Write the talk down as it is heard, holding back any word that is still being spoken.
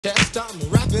Chest, I'm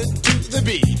rapping to the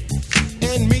beat.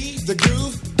 And me, the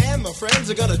groove, and my friends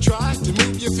are gonna try to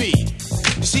move your feet.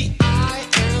 You see, I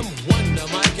am Wonder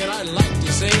Mike, and I like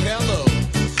to say hello.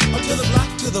 To the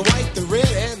black, to the white, the red,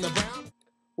 and the brown.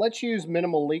 Let's use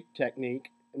minimal leak technique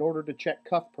in order to check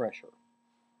cuff pressure.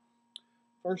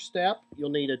 First step, you'll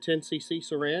need a 10 cc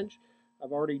syringe.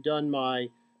 I've already done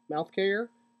my mouth care,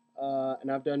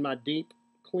 and I've done my deep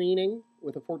cleaning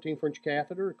with a 14 French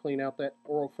catheter to clean out that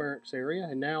oropharynx area,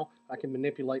 and now I can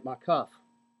manipulate my cuff.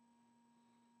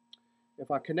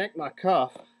 If I connect my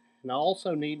cuff, and I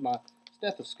also need my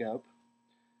stethoscope,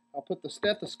 I'll put the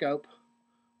stethoscope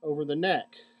over the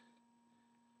neck.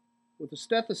 With the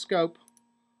stethoscope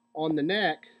on the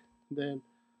neck, then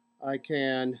I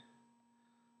can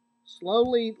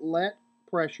slowly let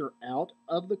pressure out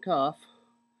of the cuff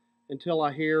until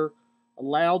I hear a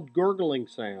loud gurgling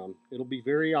sound. It'll be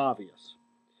very obvious.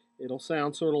 It'll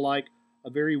sound sort of like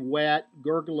a very wet,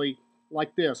 gurgly,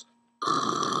 like this.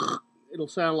 It'll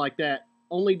sound like that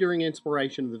only during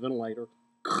inspiration of the ventilator.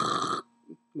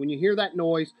 When you hear that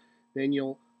noise, then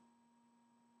you'll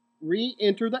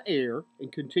re-enter the air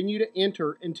and continue to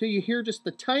enter until you hear just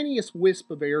the tiniest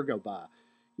wisp of air go by.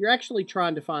 You're actually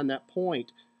trying to find that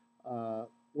point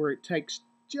where it takes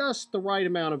just the right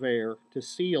amount of air to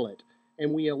seal it.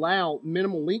 And we allow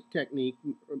minimal leak technique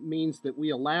means that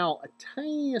we allow a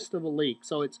tiniest of a leak.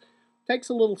 So it takes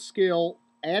a little skill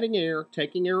adding air,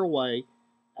 taking air away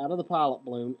out of the pilot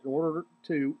balloon in order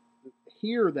to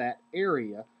hear that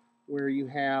area where you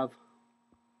have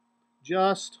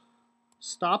just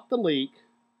stopped the leak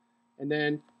and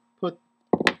then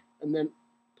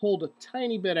pulled a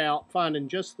tiny bit out, finding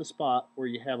just the spot where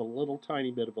you have a little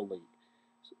tiny bit of a leak.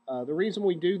 The reason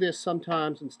we do this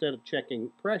sometimes instead of checking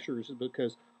pressures is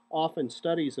because often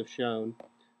studies have shown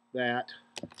that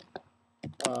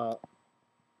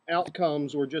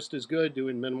outcomes were just as good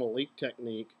doing minimal leak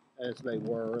technique as they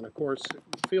were. And of course,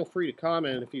 feel free to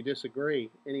comment if you disagree.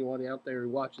 Anyone out there who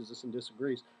watches this and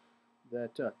disagrees,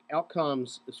 that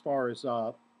outcomes as far as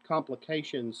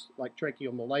complications like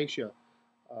tracheomalacia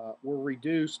were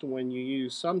reduced when you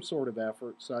use some sort of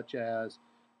effort such as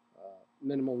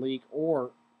minimal leak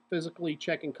or physically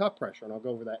checking cuff pressure, and I'll go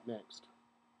over that next.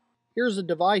 Here's a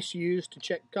device used to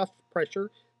check cuff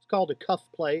pressure. It's called a cuff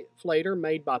flater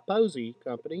made by Posey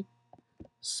Company.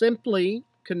 Simply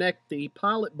connect the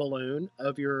pilot balloon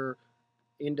of your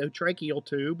endotracheal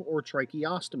tube or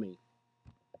tracheostomy.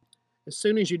 As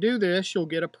soon as you do this, you'll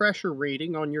get a pressure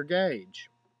reading on your gauge.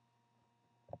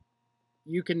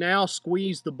 You can now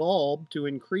squeeze the bulb to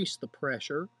increase the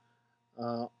pressure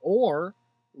or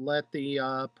let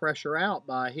the pressure out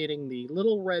by hitting the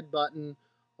little red button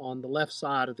on the left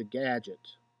side of the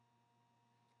gadget.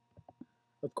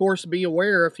 Of course, be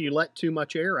aware if you let too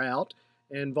much air out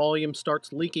and volume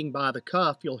starts leaking by the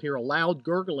cuff, you'll hear a loud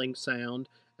gurgling sound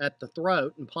at the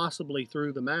throat and possibly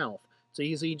through the mouth. It's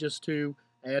easy just to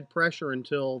add pressure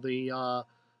until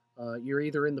you're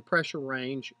either in the pressure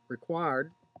range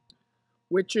required,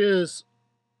 which is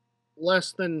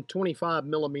less than 25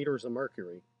 millimeters of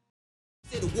mercury.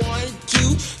 1,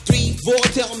 2, 3, 4,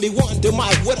 tell me Wonder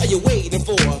Mike, what are you waiting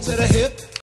for? To the hip,